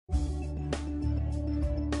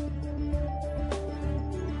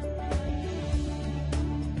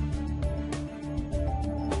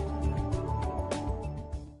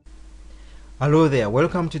Hello there,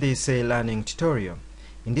 welcome to this learning tutorial.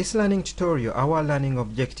 In this learning tutorial, our learning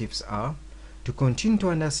objectives are to continue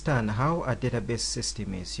to understand how a database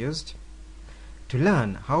system is used, to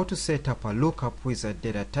learn how to set up a lookup wizard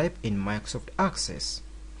data type in Microsoft Access.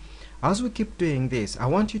 As we keep doing this, I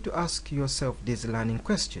want you to ask yourself these learning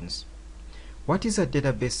questions. What is a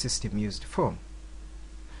database system used for?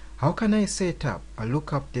 How can I set up a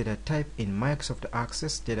lookup data type in Microsoft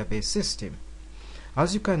Access database system?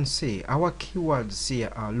 As you can see, our keywords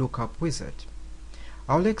here are lookup wizard.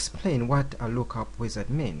 I'll explain what a lookup wizard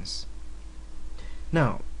means.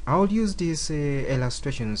 Now, I'll use these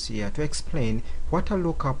illustrations here to explain what a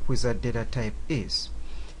lookup wizard data type is.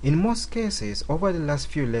 In most cases, over the last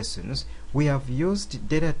few lessons, we have used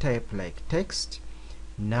data type like text,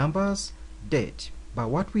 numbers, date, but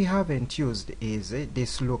what we haven't used is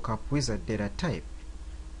this lookup wizard data type.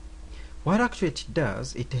 What actually it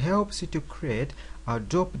does, it helps you to create a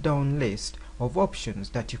drop-down list of options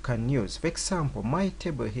that you can use. For example, my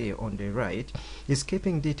table here on the right is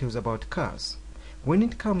keeping details about cars. When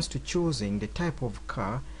it comes to choosing the type of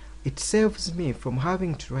car, it saves me from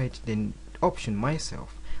having to write the option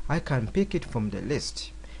myself. I can pick it from the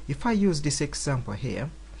list. If I use this example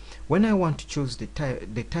here, when I want to choose the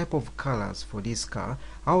type of colors for this car,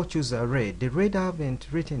 I'll choose a red. The red I haven't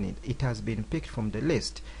written it, it has been picked from the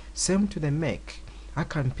list. Same to the make. I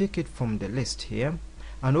can pick it from the list here.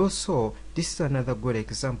 And also, this is another good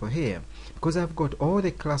example here. Because I've got all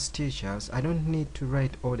the class teachers, I don't need to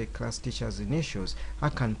write all the class teachers' initials. I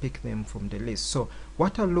can pick them from the list. So,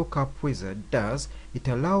 what a lookup wizard does, it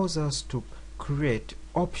allows us to create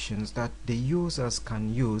options that the users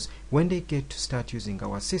can use when they get to start using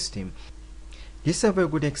our system. This is a very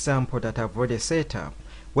good example that I've already set up.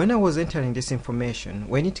 When I was entering this information,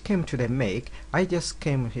 when it came to the make, I just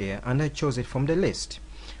came here and I chose it from the list.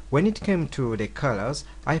 When it came to the colors,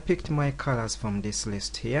 I picked my colors from this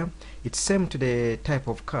list here. It's same to the type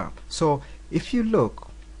of car. So if you look,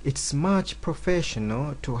 it's much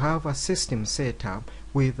professional to have a system set up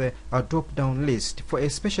with a drop-down list,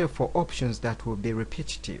 especially for options that will be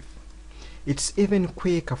repetitive. It's even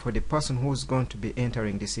quicker for the person who's going to be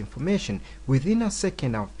entering this information. Within a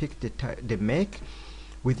second, I've picked the make.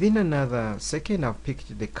 Within another second, I've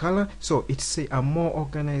picked the color. So it's a more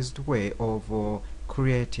organized way of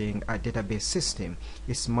creating a database system.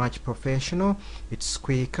 It's much professional, it's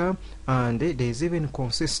quicker, and there's even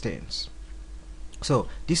consistency. So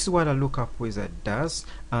this is what a lookup wizard does,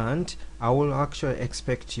 and I will actually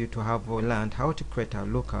expect you to have learned how to create a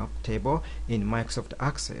lookup table in Microsoft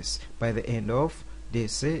Access by the end of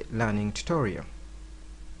this learning tutorial.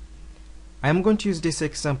 I am going to use this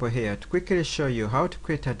example here to quickly show you how to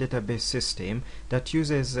create a database system that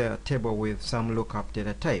uses a table with some lookup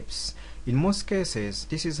data types. In most cases,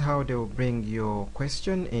 this is how they will bring your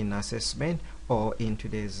question in assessment or in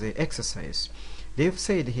today's exercise. They've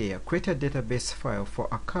said here, create a database file for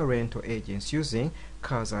a car rental agents using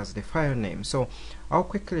cars as the file name. So I'll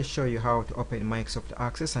quickly show you how to open Microsoft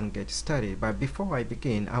Access and get started. But before I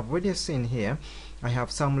begin, I've already seen here, I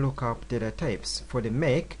have some lookup data types. For the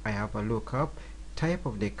make, I have a lookup. Type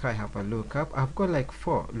of the car, I have a lookup. I've got like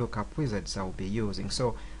 4 lookup wizards I'll be using.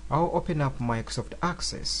 So I'll open up Microsoft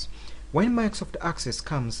Access. When Microsoft Access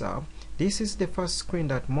comes up, this is the first screen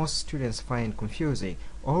that most students find confusing.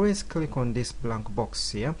 Always click on this blank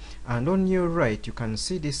box here, and on your right you can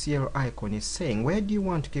see this yellow icon is saying where do you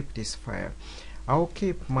want to keep this file. I'll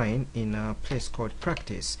keep mine in a place called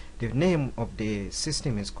practice. The name of the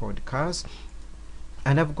system is called cars,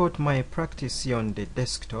 and I've got my practice here on the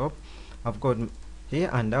desktop. I've got here,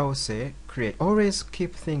 and I'll say create. Always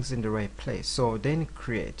keep things in the right place, so then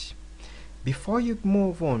create. Before you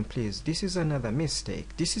move on, please, this is another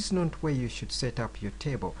mistake. This is not where you should set up your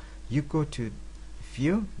table. You go to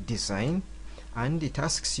View, Design, and it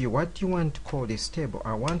asks you what do you want to call this table.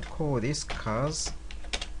 I want to call this cars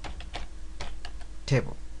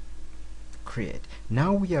table. Create.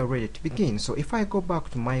 Now we are ready to begin. So if I go back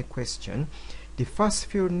to my question, the first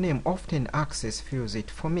field name, often Access fills it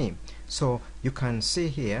for me. So you can see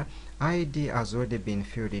here, ID has already been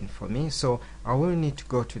filled in for me. So I will need to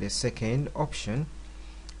go to the second option,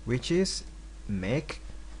 which is make,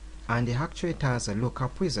 and it actually has a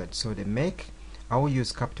lookup wizard. So the make, I will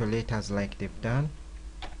use capital letters like they've done,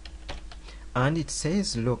 and it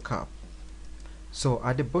says lookup. So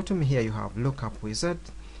at the bottom here you have lookup wizard.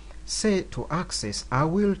 Say to access, I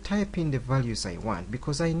will type in the values I want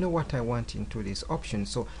because I know what I want into this option.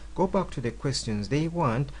 So go back to the questions. They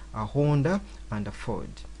want a Honda and a Ford.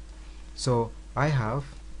 So I have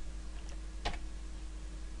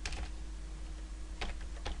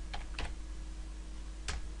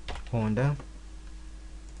Honda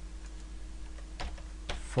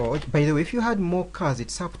Ford. By the way, if you had more cars,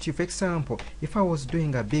 it's up to you. For example, if I was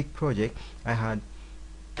doing a big project, I had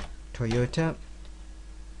Toyota,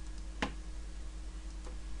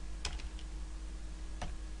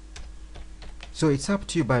 so it's up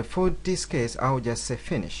to you, but for this case I'll just say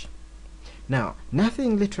finish. Now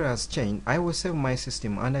nothing literally has changed. I will save my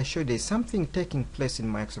system and I show there's something taking place in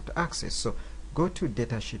Microsoft Access. So go to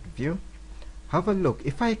datasheet view, have a look.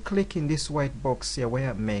 If I click in this white box here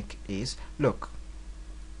where make is, look,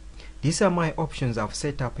 these are my options I've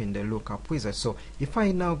set up in the lookup wizard. So if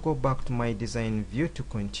I now go back to my design view to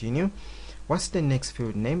continue, what's the next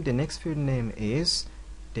field name? The next field name is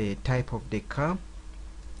the type of the car.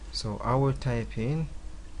 So I will type in,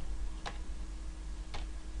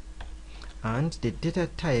 and the data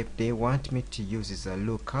type they want me to use is a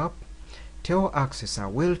lookup. Tell access, I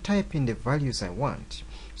will type in the values I want.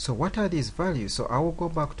 So what are these values? So I will go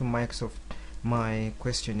back to Microsoft, my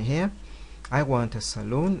question here. I want a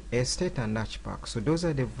saloon, estate and hatchback. So those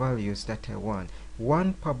are the values that I want.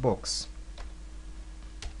 One per box.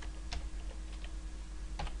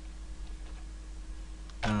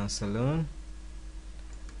 Saloon.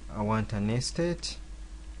 I want an estate.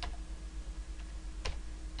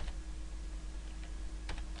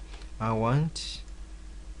 I want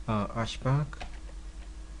hatchback.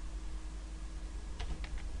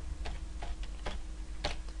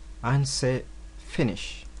 And say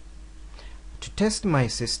finish. To test my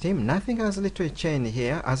system, nothing has literally changed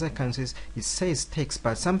here. As I can see, it says text,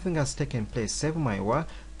 but something has taken place. Save my work,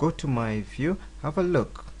 go to my view, have a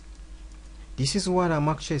look. This is what I'm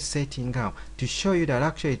actually setting up to show you that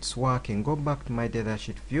actually it's working. Go back to my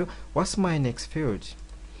datasheet view. What's my next field?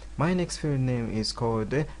 My next field name is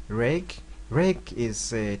called reg. Reg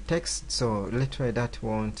is text, so literally that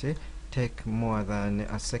won't take more than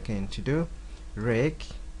a second to do. Reg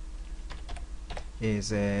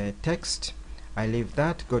is text. I leave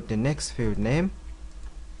that. Go to the next field name.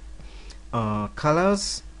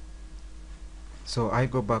 Colors. So I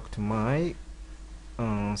go back to my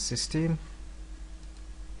system.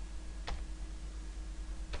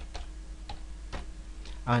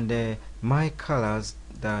 And my colors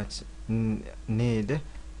that need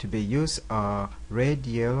to be used are red,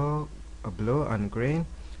 yellow, blue and green.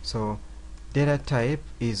 So data type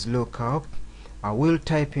is lookup. I will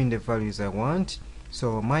type in the values I want.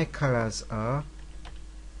 So my colors are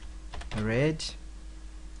red,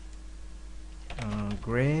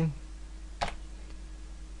 green,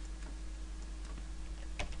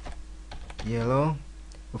 yellow.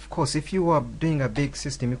 Of course, if you are doing a big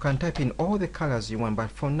system, you can type in all the colors you want,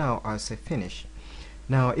 but for now I'll say finish.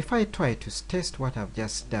 Now if I try to test what I've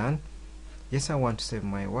just done, yes, I want to save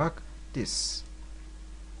my work. This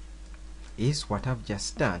is what I've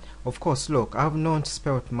just done. Of course, look, I've not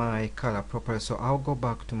spelled my color properly, so I'll go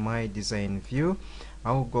back to my design view.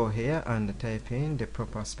 I'll go here and type in the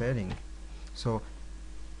proper spelling. So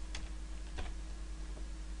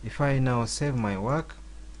if I now save my work,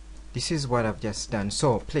 this is what I've just done.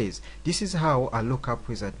 So please, this is how a lookup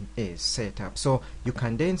wizard is set up. So you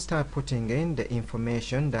can then start putting in the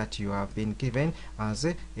information that you have been given as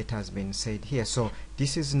it has been said here. So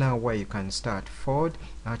this is now where you can start Ford,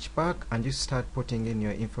 hatchback, and you start putting in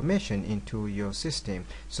your information into your system.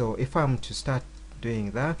 So if I'm to start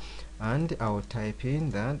doing that, and I'll type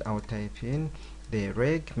in that, I'll type in the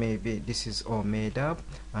reg, maybe this is all made up,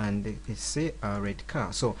 and it's a red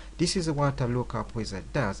car. So this is what a lookup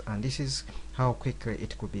wizard does, and this is how quickly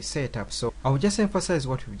it could be set up. So I'll just emphasize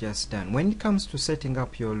what we've just done. When it comes to setting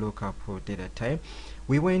up your lookup for data type,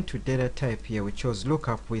 we went to data type here, we chose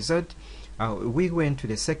lookup wizard. We went to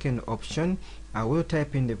the second option. I will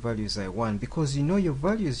type in the values I want, because you know your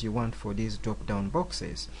values you want for these drop down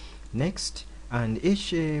boxes. Next, and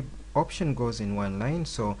each option goes in one line.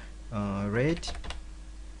 So red,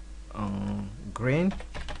 green,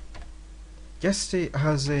 just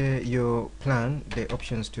as your plan the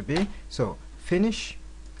options to be. So finish,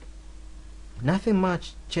 nothing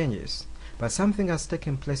much changes, but something has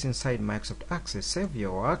taken place inside Microsoft Access. Save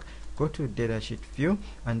your work, go to datasheet view,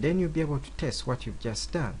 and then you'll be able to test what you've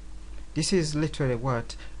just done. This is literally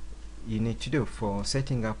what you need to do for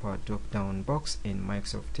setting up a drop down box in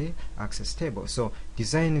Microsoft Access table. So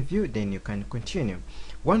design view, then you can continue.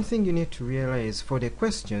 One thing you need to realize, for the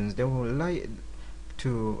questions, they will lay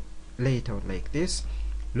it out like this.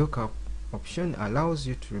 Lookup option allows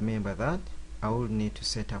you to remember that I will need to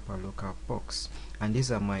set up a lookup box, and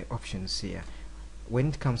these are my options here. When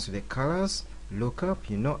it comes to the colors, lookup,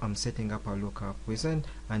 you know I'm setting up a lookup wizard,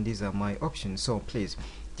 and these are my options. So please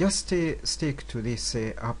just stick to this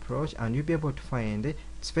approach, and you'll be able to find it.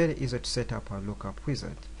 It's very easy to set up a lookup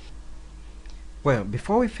wizard. Well,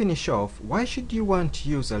 before we finish off, why should you want to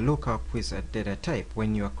use a lookup wizard data type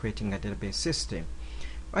when you are creating a database system?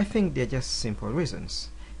 I think they're just simple reasons.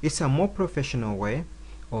 It's a more professional way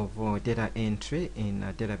of data entry in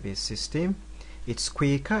a database system. It's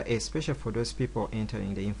quicker, especially for those people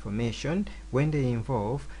entering the information when they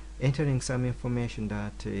involve entering some information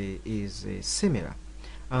that is similar.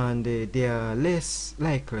 And they are less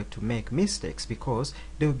likely to make mistakes because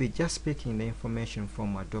they will be just picking the information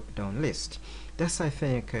from a drop-down list. That's, I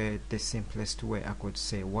think, the simplest way I could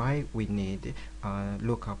say why we need a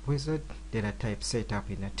lookup wizard data type set up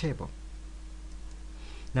in a table.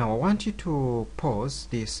 Now I want you to pause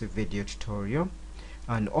this video tutorial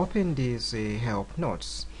and open these help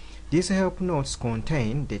notes. These help notes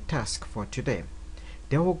contain the task for today.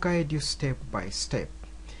 They will guide you step by step.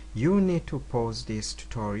 You need to pause this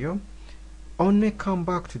tutorial. Only come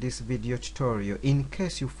back to this video tutorial in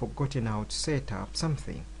case you've forgotten how to set up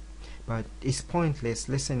something. But it's pointless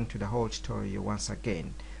listening to the whole tutorial once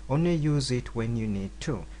again. Only use it when you need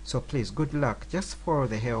to. So please, good luck. Just follow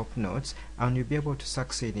the help notes and you'll be able to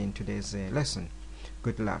succeed in today's lesson.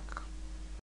 Good luck.